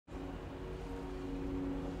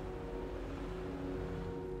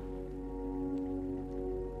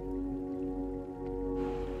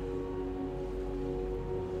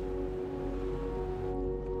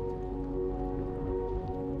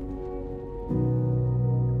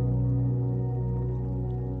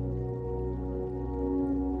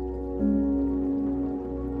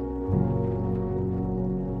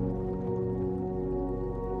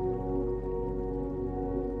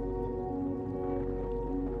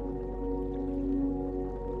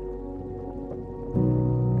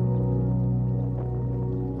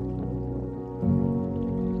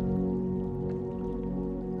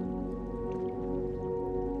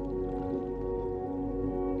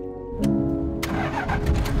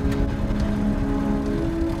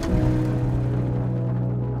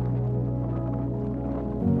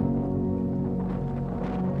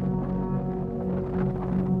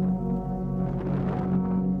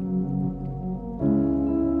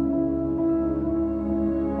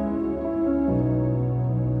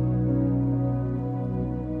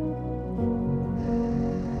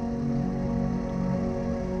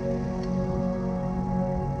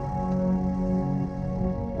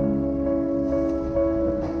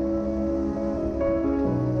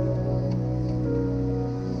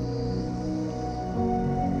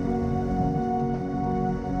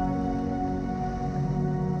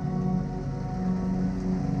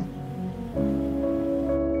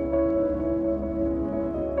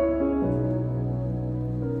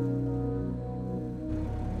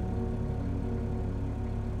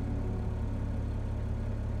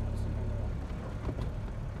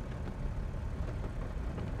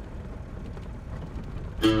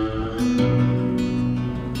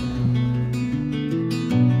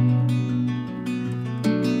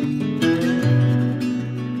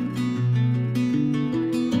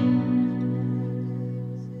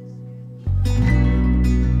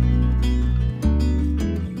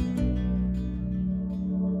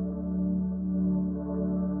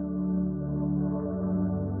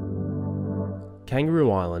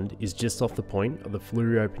Kangaroo Island is just off the point of the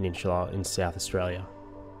Fleurieu Peninsula in South Australia.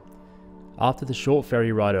 After the short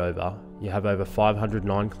ferry ride over, you have over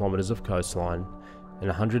 509 kilometres of coastline and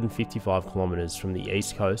 155 kilometres from the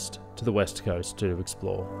east coast to the west coast to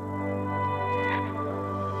explore.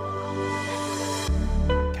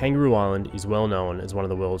 Kangaroo Island is well known as one of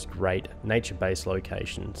the world's great nature-based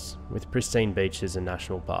locations, with pristine beaches and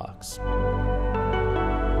national parks.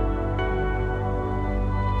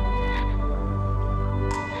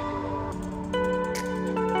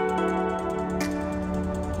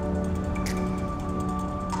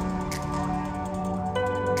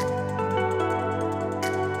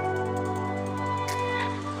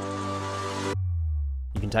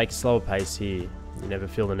 You can take a slower pace here, you never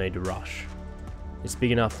feel the need to rush. It's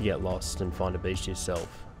big enough to get lost and find a beach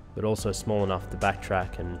yourself, but also small enough to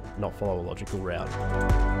backtrack and not follow a logical route.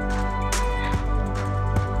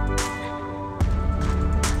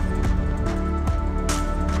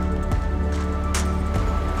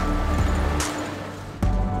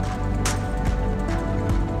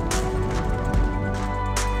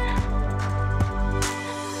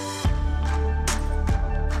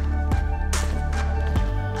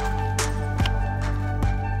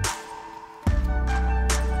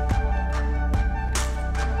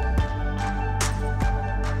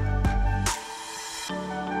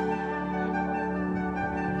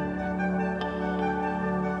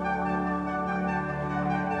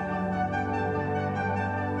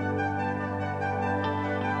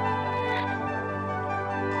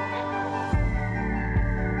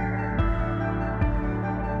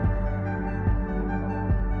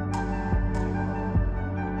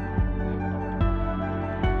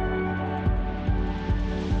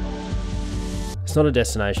 It's not a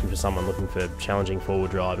destination for someone looking for challenging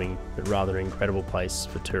forward driving, but rather an incredible place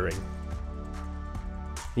for touring.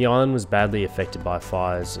 The island was badly affected by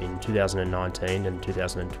fires in 2019 and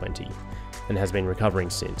 2020 and has been recovering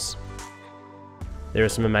since. There are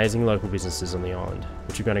some amazing local businesses on the island,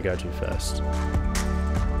 which we're going to go to first.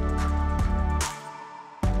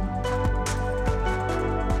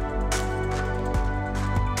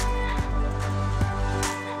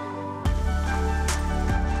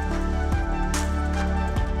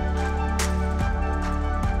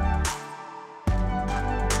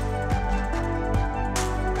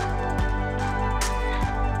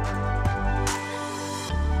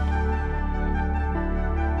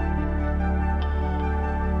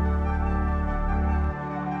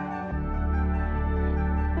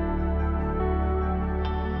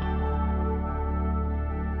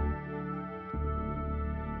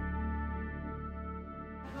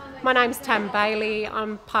 My name's Tam Bailey.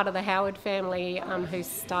 I'm part of the Howard family who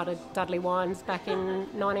started Dudley Wines back in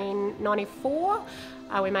 1994.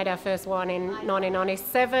 We made our first wine in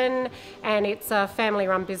 1997, and it's a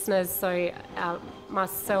family-run business, so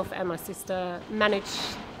myself and my sister manage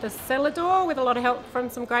the cellar door with a lot of help from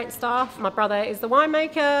some great staff. My brother is the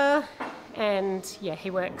winemaker, and yeah,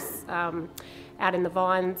 he works out in the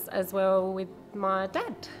vines as well with my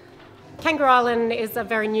dad. Kangaroo Island is a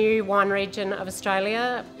very new wine region of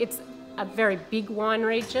Australia. It's a very big wine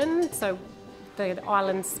region, so the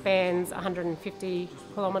island spans 150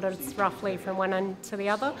 kilometres roughly from one end to the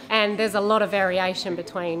other, and there's a lot of variation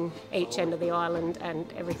between each end of the island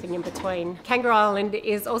and everything in between. Kangaroo Island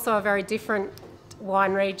is also a very different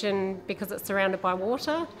wine region because it's surrounded by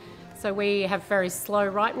water, so we have very slow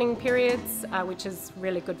ripening periods, which is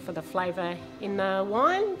really good for the flavour in the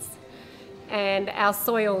wines. And our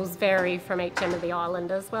soils vary from each end of the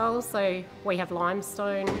island as well. So we have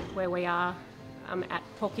limestone where we are at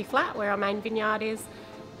Porky Flat, where our main vineyard is,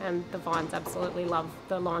 and the vines absolutely love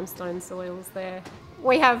the limestone soils there.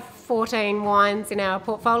 We have 14 wines in our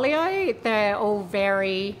portfolio. They all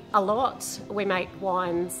vary a lot. We make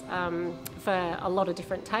wines for a lot of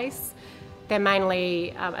different tastes. They're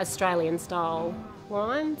mainly Australian style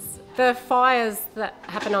wines. The fires that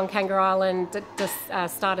happened on Kangaroo Island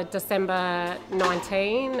started December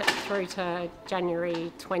 19 through to January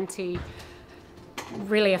 20.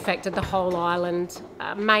 Really affected the whole island.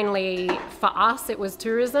 Mainly for us it was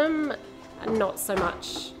tourism, not so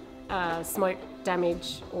much smoke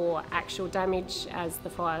damage or actual damage, as the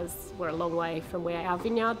fires were a long way from where our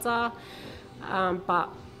vineyards are, but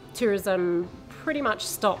tourism pretty much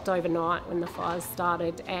stopped overnight when the fires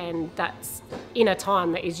started, and that's in a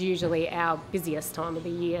time that is usually our busiest time of the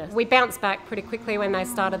year. We bounced back pretty quickly when they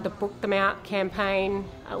started the Book Them Out campaign,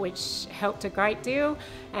 which helped a great deal,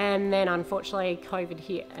 and then unfortunately COVID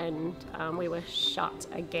hit and we were shut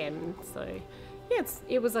again. So yeah,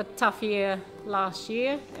 it was a tough year last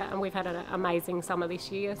year, and we've had an amazing summer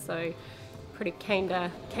this year, so pretty keen to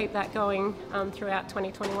keep that going throughout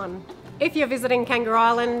 2021. If you're visiting Kangaroo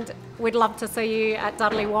Island, we'd love to see you at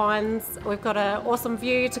Dudley Wines. We've got an awesome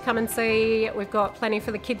view to come and see. We've got plenty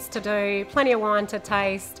for the kids to do, plenty of wine to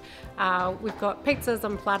taste. We've got pizzas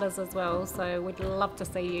and platters as well, so we'd love to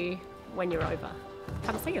see you when you're over.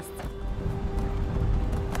 Come see us.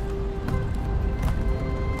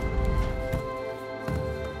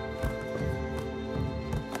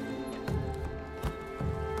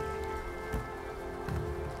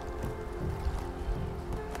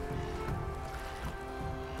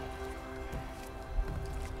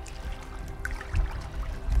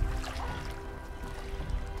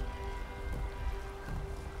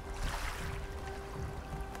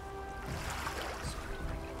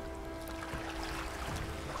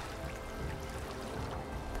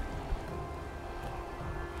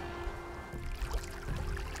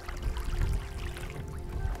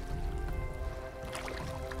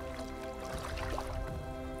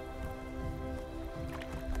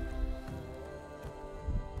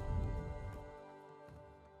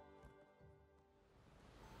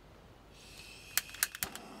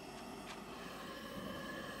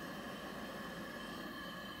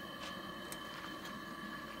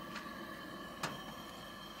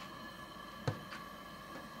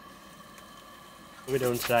 What are we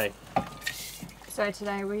doing today? So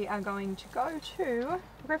today we are going to go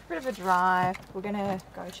for a bit of a drive. We're going to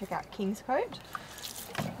go check out Kingscote,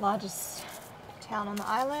 largest town on the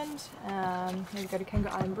island. Maybe go to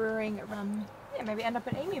Kangaroo Island Brewing, maybe end up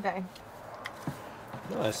at Emu Bay.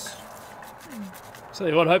 Nice.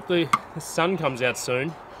 So what, hopefully the sun comes out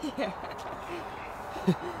soon. Yeah.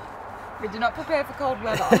 We do not prepare for cold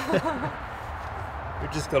weather.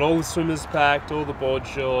 We've just got all the swimmers packed, all the board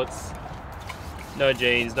shorts, no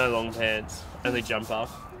jeans, no long pants, only jumper.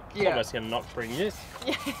 It's almost going to not bring this.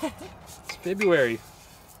 Yeah. It's February.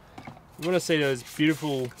 We want to see those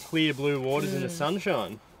beautiful clear blue waters in the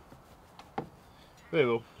sunshine. We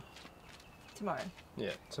will. Tomorrow.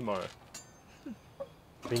 Yeah, tomorrow.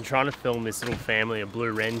 I've been trying to film this little family of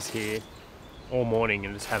blue wrens here all morning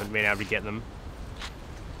and just haven't been able to get them.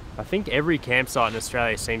 I think every campsite in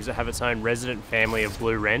Australia seems to have its own resident family of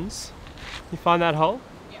blue wrens. You find that hole?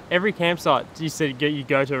 Yeah. Every campsite you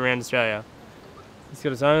go to around Australia, it's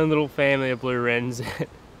got its own little family of blue wrens.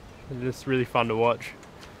 They're just really fun to watch.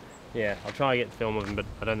 Yeah, I'll try and get film of them, but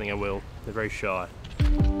I don't think I will. They're very shy.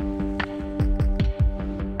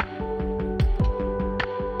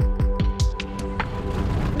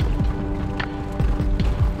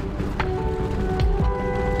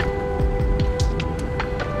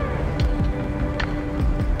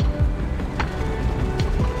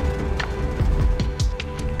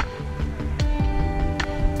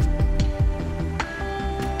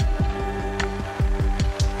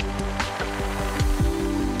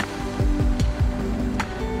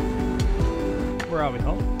 Where are we,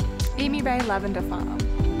 Hol? Emu Bay Lavender Farm.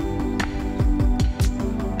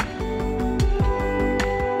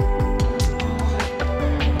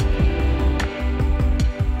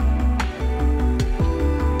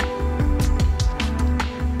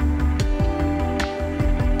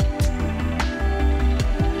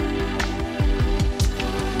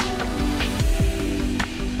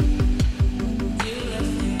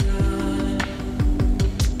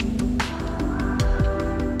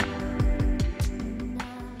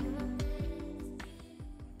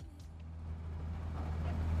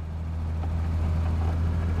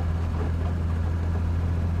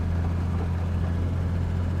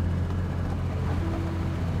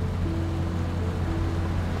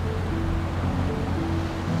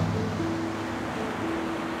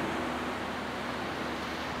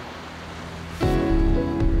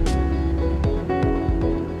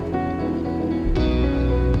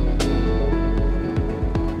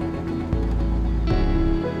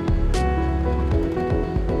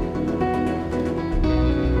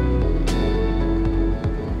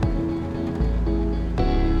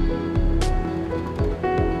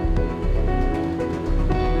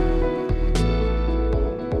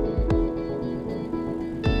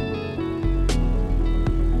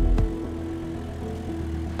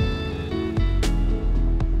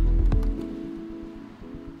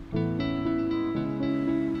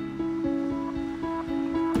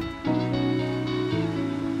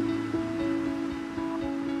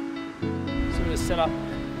 Set up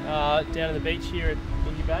down at the beach here at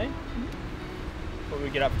Emu Bay. Before we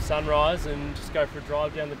get up for sunrise and just go for a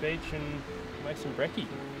drive down the beach and make some brekkie.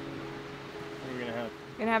 What are we going to have?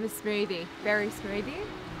 We're going to have a smoothie, berry smoothie,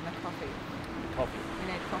 and a coffee. Coffee.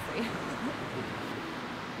 We need coffee.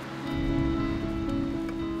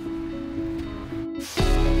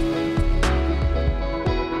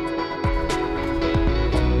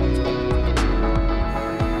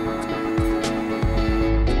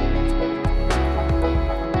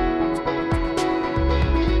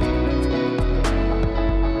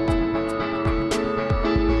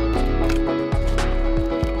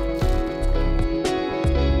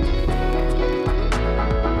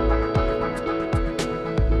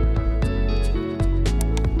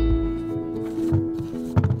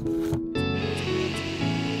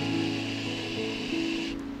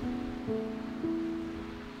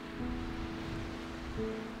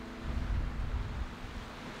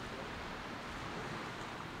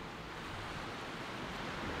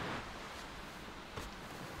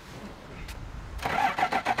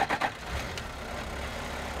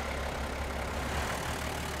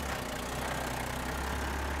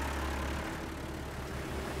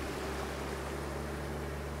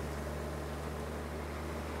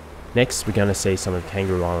 Next, we're going to see some of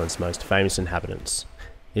Kangaroo Island's most famous inhabitants,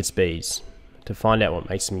 its bees, to find out what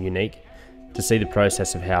makes them unique, to see the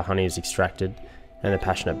process of how honey is extracted, and the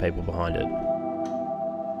passionate people behind it.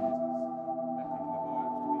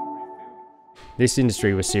 This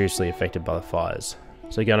industry was seriously affected by the fires,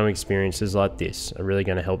 so going to experiences like this are really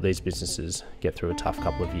going to help these businesses get through a tough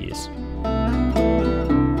couple of years.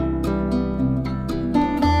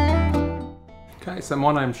 Okay, so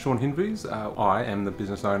my name's Sean Hinvies. I am the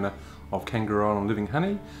business owner of Kangaroo Island Living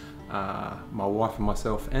Honey. My wife and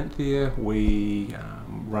myself, Anthea, we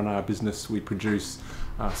run our business. We produce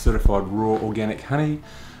certified raw organic honey,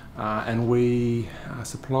 and we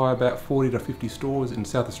supply about 40 to 50 stores in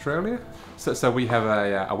South Australia. So we have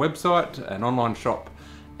a website, an online shop.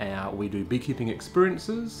 We do beekeeping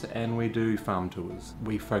experiences and we do farm tours.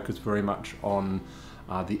 We focus very much on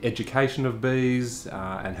the education of bees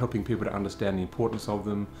and helping people to understand the importance of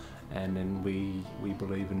them, and then we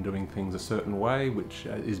believe in doing things a certain way which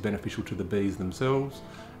is beneficial to the bees themselves,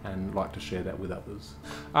 and like to share that with others.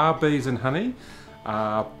 Our bees and honey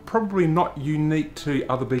are probably not unique to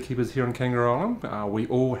other beekeepers here on Kangaroo Island. We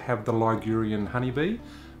all have the Ligurian honeybee,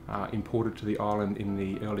 imported to the island in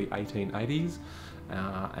the early 1880s.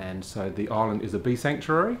 And so the island is a bee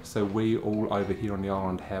sanctuary, so we all over here on the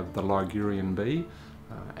island have the Ligurian bee,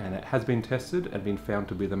 and it has been tested and been found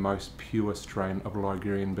to be the most pure strain of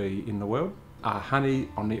Ligurian bee in the world. Our honey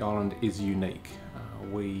on the island is unique.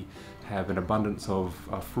 We have an abundance of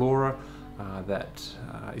flora that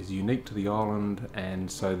is unique to the island,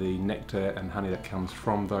 and so the nectar and honey that comes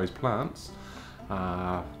from those plants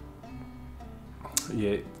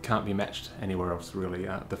can't be matched anywhere else really.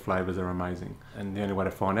 The flavours are amazing, and the only way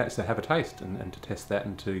to find out is to have a taste and to test that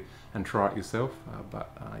and try it yourself. But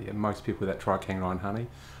most people that try Kangaroo Island honey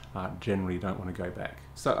generally don't want to go back.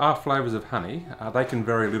 So our flavours of honey, they can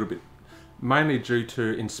vary a little bit, mainly due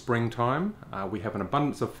to in springtime we have an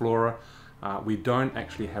abundance of flora. We don't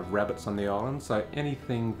actually have rabbits on the island, so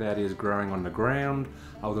anything that is growing on the ground,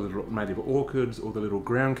 all the little native orchids, all the little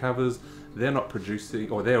ground covers, they're not producing,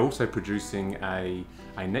 or they're also producing a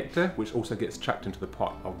nectar, which also gets chucked into the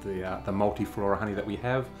pot of the multiflora honey that we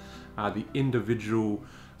have. The individual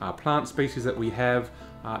plant species that we have,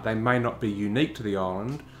 they may not be unique to the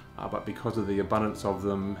island, but because of the abundance of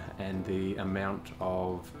them and the amount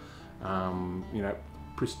of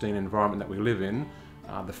pristine environment that we live in,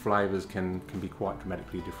 the flavours can be quite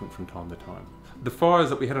dramatically different from time to time. The fires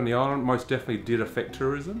that we had on the island most definitely did affect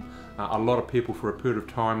tourism. A lot of people for a period of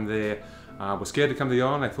time there were scared to come to the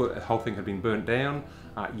island. They thought the whole thing had been burnt down.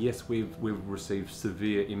 Yes, we've received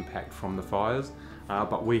severe impact from the fires,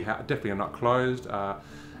 but we definitely are not closed.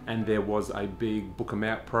 And there was a big book 'em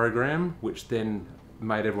out program, which then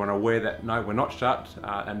made everyone aware that no, we're not shut,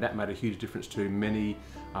 and that made a huge difference to many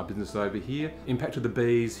businesses over here. Impact to the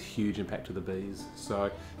bees, huge impact to the bees. So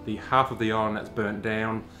the half of the island that's burnt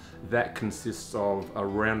down, that consists of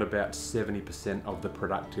around about 70% of the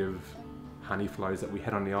productive honey flows that we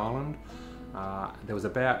had on the island. There was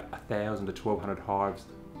about 1,000 to 1,200 hives,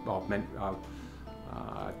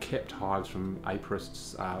 kept hives from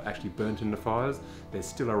apiarists actually burnt in the fires. There's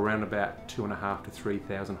still around about 2,500 to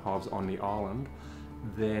 3,000 hives on the island.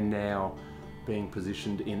 They're now being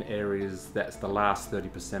positioned in areas that's the last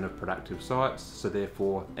 30% of productive sites, so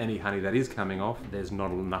therefore any honey that is coming off, there's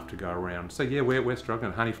not enough to go around. So yeah, we're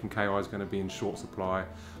struggling. Honey from KI is going to be in short supply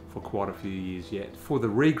for quite a few years yet. For the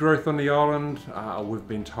regrowth on the island, we've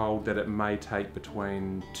been told that it may take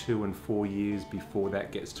between 2 and 4 years before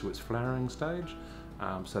that gets to its flowering stage.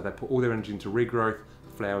 So they put all their energy into regrowth,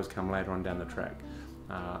 flowers come later on down the track.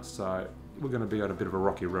 So we're going to be on a bit of a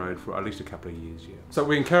rocky road for at least a couple of years yet. So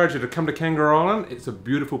we encourage you to come to Kangaroo Island. It's a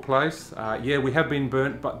beautiful place. Yeah, we have been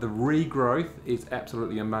burnt, but the regrowth is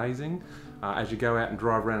absolutely amazing. As you go out and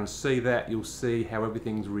drive around and see that, you'll see how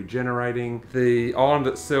everything's regenerating. The island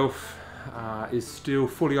itself is still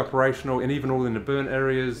fully operational, and even all in the burnt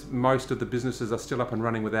areas, most of the businesses are still up and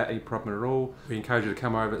running without any problem at all. We encourage you to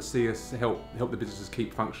come over, see us, help the businesses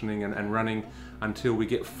keep functioning and running until we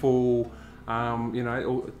get full,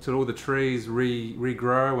 till all the trees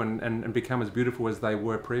regrow and become as beautiful as they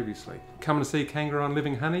were previously. Come and see Kangaroo Island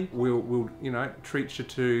Living Honey. We'll treat you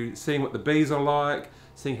to seeing what the bees are like,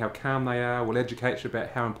 seeing how calm they are. We'll educate you about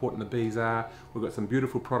how important the bees are. We've got some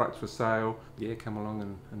beautiful products for sale. Yeah, come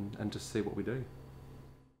along and just see what we do.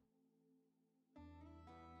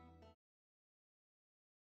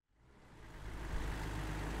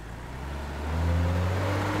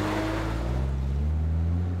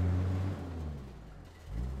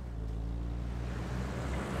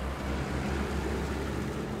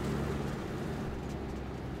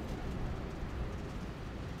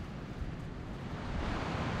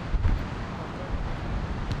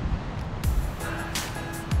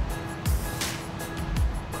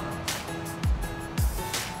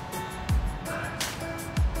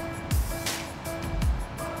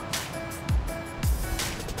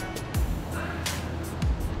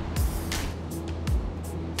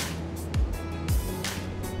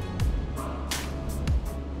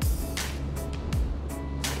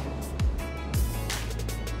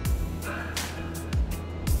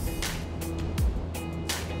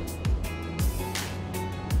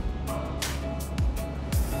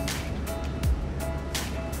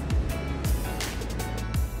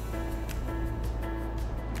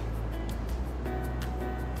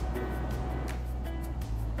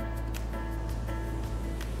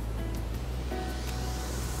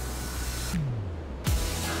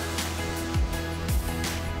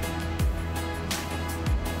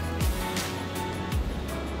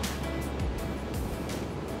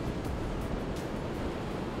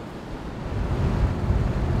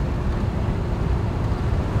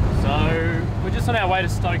 way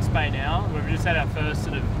to Stokes Bay now. We've just had our first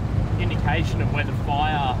sort of indication of where the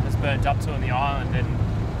fire has burnt up to on the island, and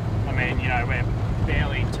I mean, you know, we're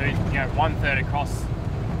barely 1/3 across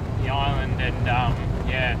the island, and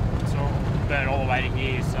yeah, it's all burnt all the way to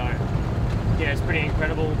here. So yeah, it's pretty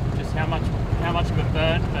incredible just how much of it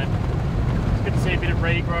burnt, but it's good to see a bit of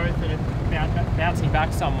regrowth and it bouncing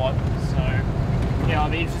back somewhat. So yeah, I'll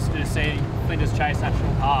be interested to see Flinders Chase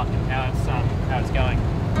National Park and how it's going.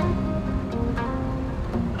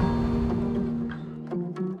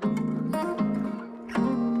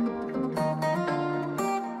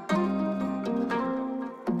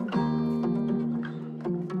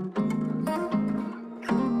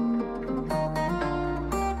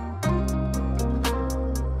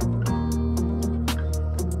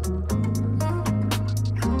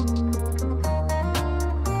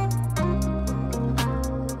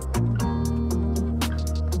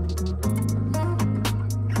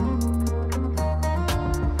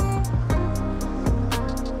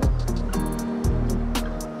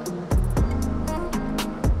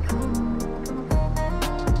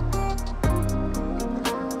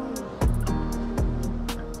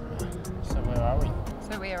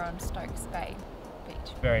 Stokes Bay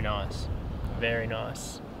Beach. Very nice, very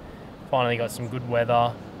nice. Finally got some good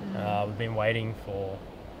weather. We've been waiting for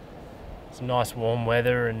some nice warm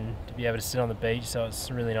weather and to be able to sit on the beach, so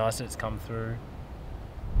it's really nice that it's come through.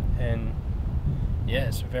 And yeah,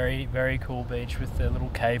 it's a very, very cool beach with the little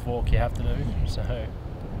cave walk you have to do. So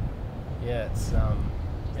yeah,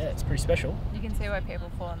 it's pretty special. You can see why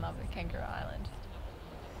people fall in love with Kangaroo Island.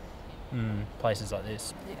 Places like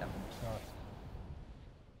this. Yeah. It's nice.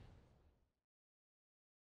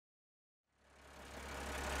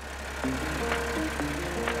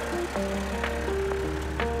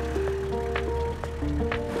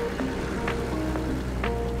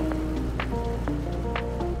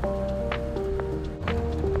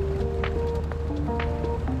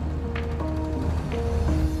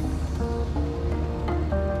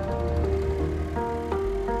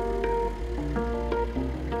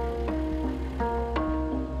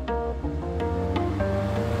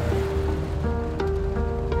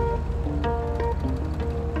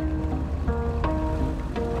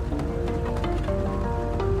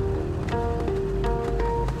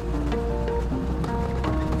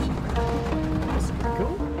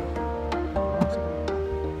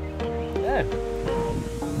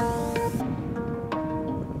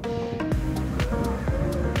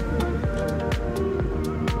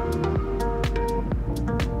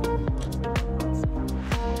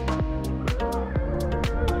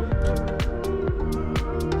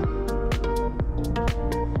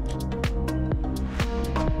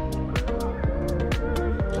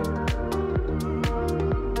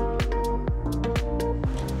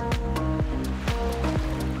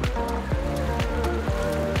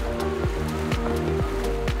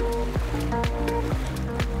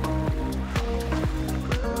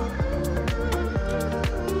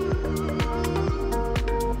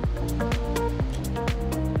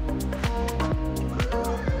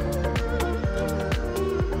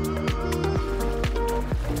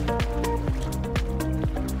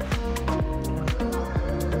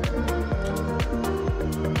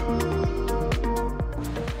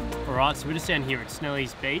 Alright, so we're just down here at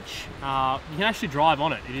Snellies Beach. You can actually drive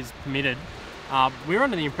on it, it is permitted. We were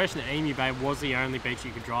under the impression that Emu Bay was the only beach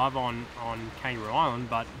you could drive on Kangaroo Island,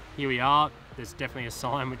 but here we are. There's definitely a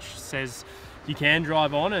sign which says you can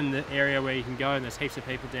drive on, and the area where you can go, and there's heaps of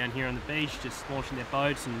people down here on the beach just launching their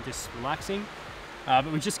boats and just relaxing.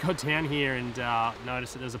 But we just got down here and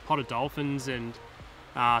noticed that there's a pod of dolphins, and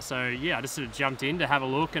so yeah, I just sort of jumped in to have a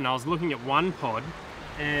look, and I was looking at one pod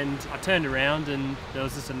and I turned around and there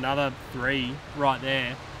was just another 3 right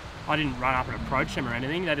there. I didn't run up and approach them or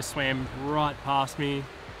anything, they just swam right past me,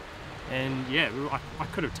 and yeah, I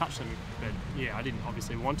could have touched them, but yeah, I didn't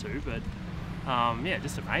obviously want to, but yeah,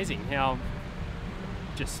 just amazing how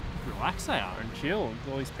just relaxed they are and chill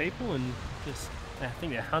with all these people, and just I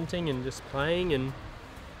think they're hunting and just playing, and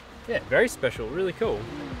yeah, very special, really cool.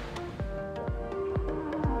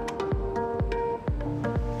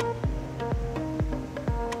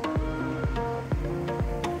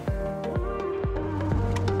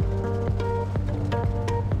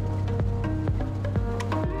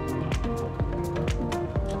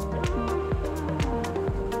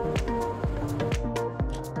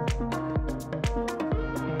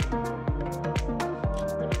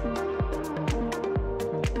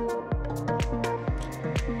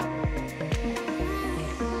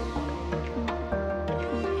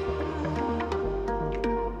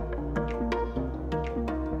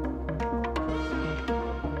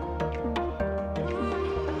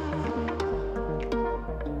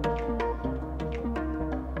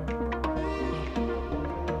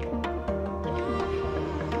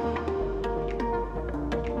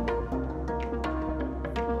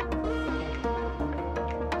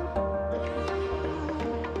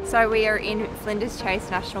 So we are in Flinders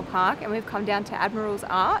Chase National Park and we've come down to Admiral's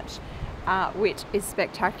Arch, which is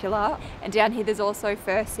spectacular. And down here there's also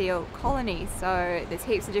fur seal colonies, so there's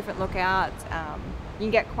heaps of different lookouts. You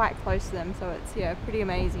can get quite close to them, so it's pretty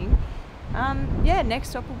amazing. Next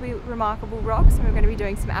stop will be Remarkable Rocks, and we're going to be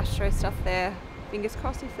doing some astro stuff there. Fingers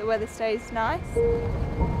crossed if the weather stays nice.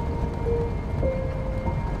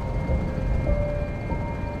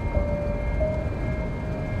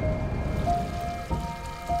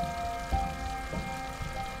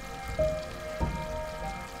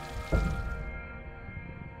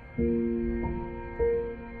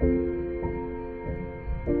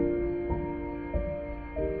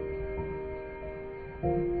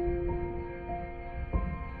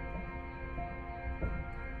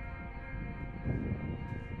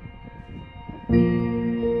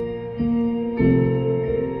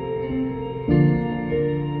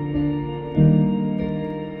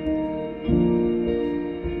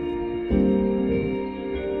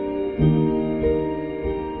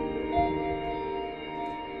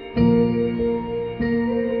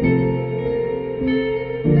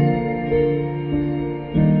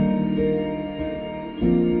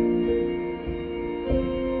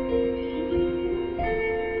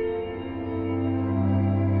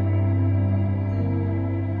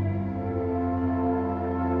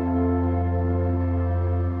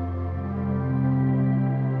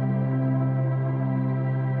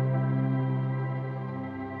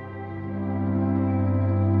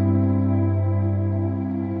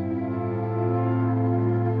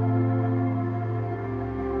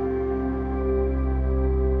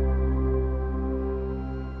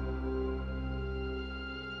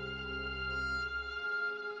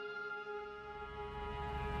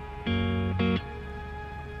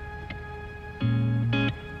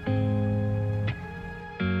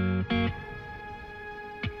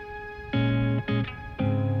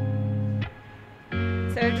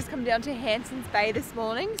 So we've just come down to Hanson's Bay this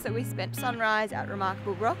morning, so we spent sunrise at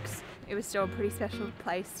Remarkable Rocks. It was still a pretty special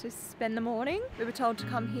place to spend the morning. We were told to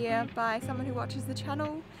come here by someone who watches the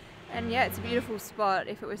channel, and yeah, it's a beautiful spot.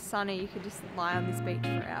 If it was sunny, you could just lie on this beach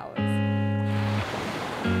for hours.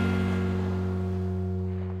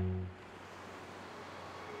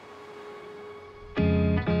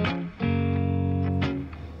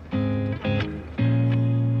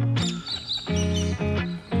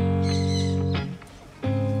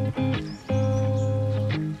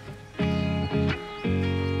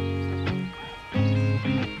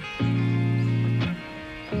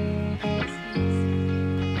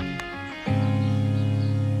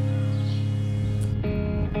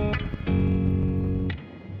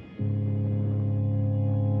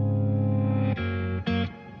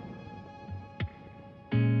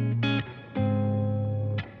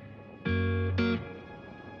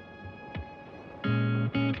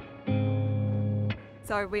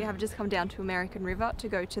 So we have just come down to American River to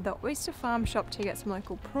go to the oyster farm shop to get some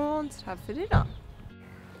local prawns to have for dinner.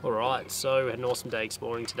 Alright, so we had an awesome day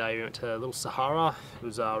exploring today. We went to Little Sahara. It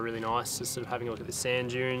was really nice, just sort of having a look at the sand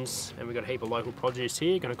dunes, and we got a heap of local produce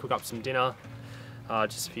here. Going to cook up some dinner,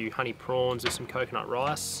 just a few honey prawns with some coconut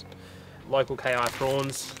rice. Local KI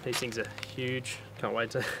prawns, these things are huge, can't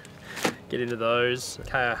wait to get into those.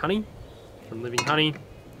 KI honey from Living Honey,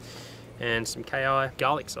 and some KI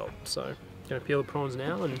garlic salt. So going to peel the prawns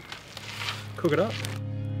now and cook it up.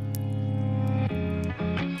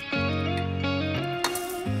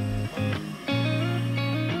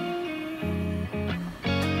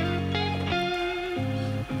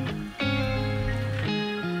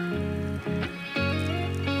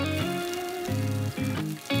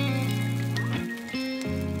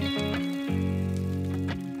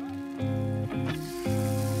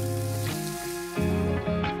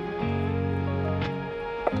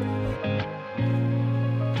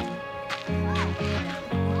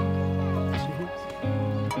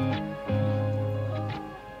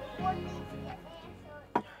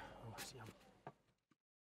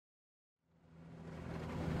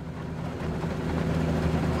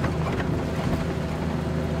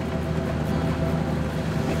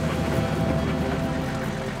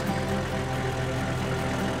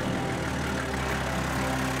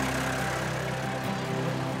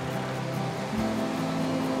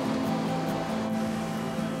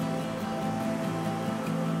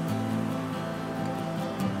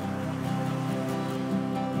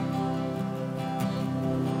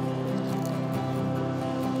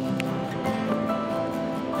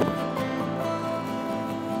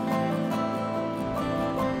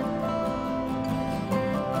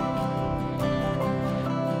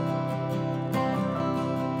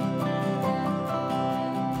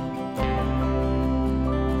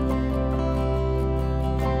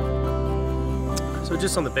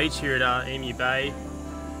 just on the beach here at Emu Bay.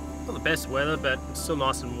 Not the best weather, but it's still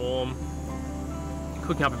nice and warm.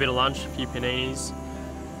 Cooking up a bit of lunch, a few paninis.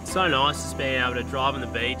 It's so nice just being able to drive on the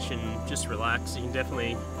beach and just relax. You can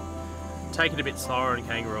definitely take it a bit slower on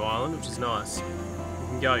Kangaroo Island, which is nice. You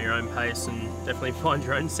can go at your own pace and definitely find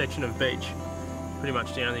your own section of beach. Pretty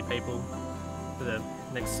much the only people for the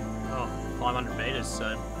next 500 metres,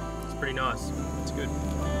 so it's pretty nice. It's good.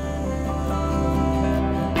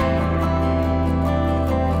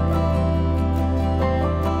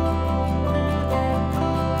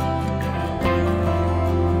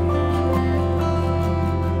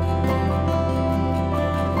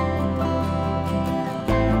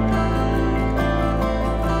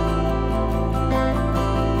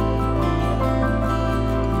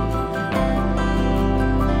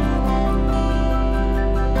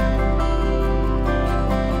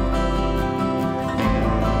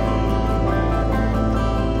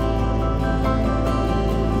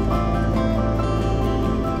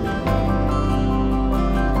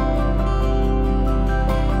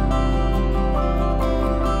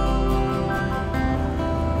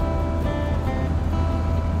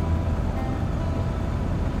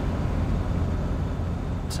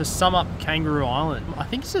 To sum up Kangaroo Island, I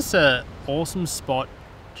think it's just an awesome spot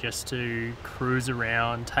just to cruise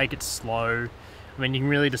around, take it slow. I mean, you can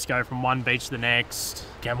really just go from one beach to the next,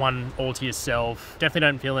 get one all to yourself. Definitely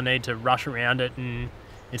don't feel the need to rush around it, and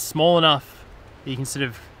it's small enough that you can sort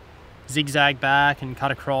of zigzag back and cut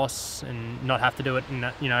across and not have to do it in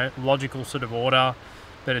that, logical sort of order,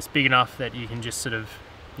 but it's big enough that you can just sort of,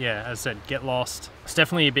 as I said, get lost. It's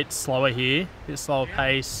definitely a bit slower here, a bit slower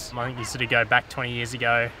pace. I think you sort of go back 20 years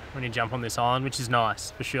ago when you jump on this island, which is nice,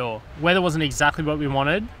 for sure. Weather wasn't exactly what we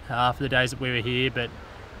wanted for the days that we were here, but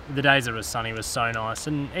the days that it was sunny was so nice,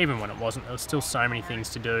 and even when it wasn't, there was still so many things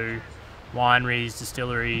to do. Wineries,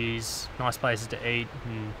 distilleries, nice places to eat,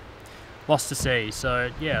 and lots to see. So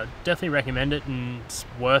yeah, definitely recommend it, and it's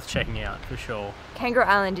worth checking out for sure. Kangaroo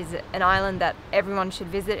Island is an island that everyone should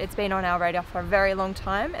visit. It's been on our radar for a very long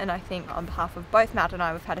time, and I think on behalf of both Matt and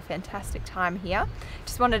I, we've had a fantastic time here.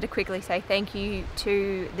 Just wanted to quickly say thank you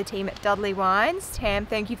to the team at Dudley Wines. Tam,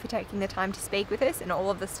 thank you for taking the time to speak with us, and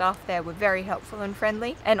all of the staff there were very helpful and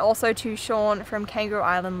friendly. And also to Sean from Kangaroo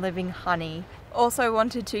Island Living Honey. Also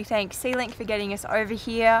wanted to thank SeaLink for getting us over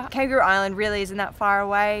here. Kangaroo Island really isn't that far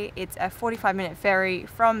away. It's a 45-minute ferry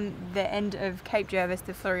from the end of Cape Jervis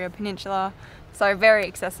to Fleurieu Peninsula. So very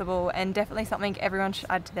accessible, and definitely something everyone should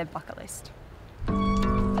add to their bucket list.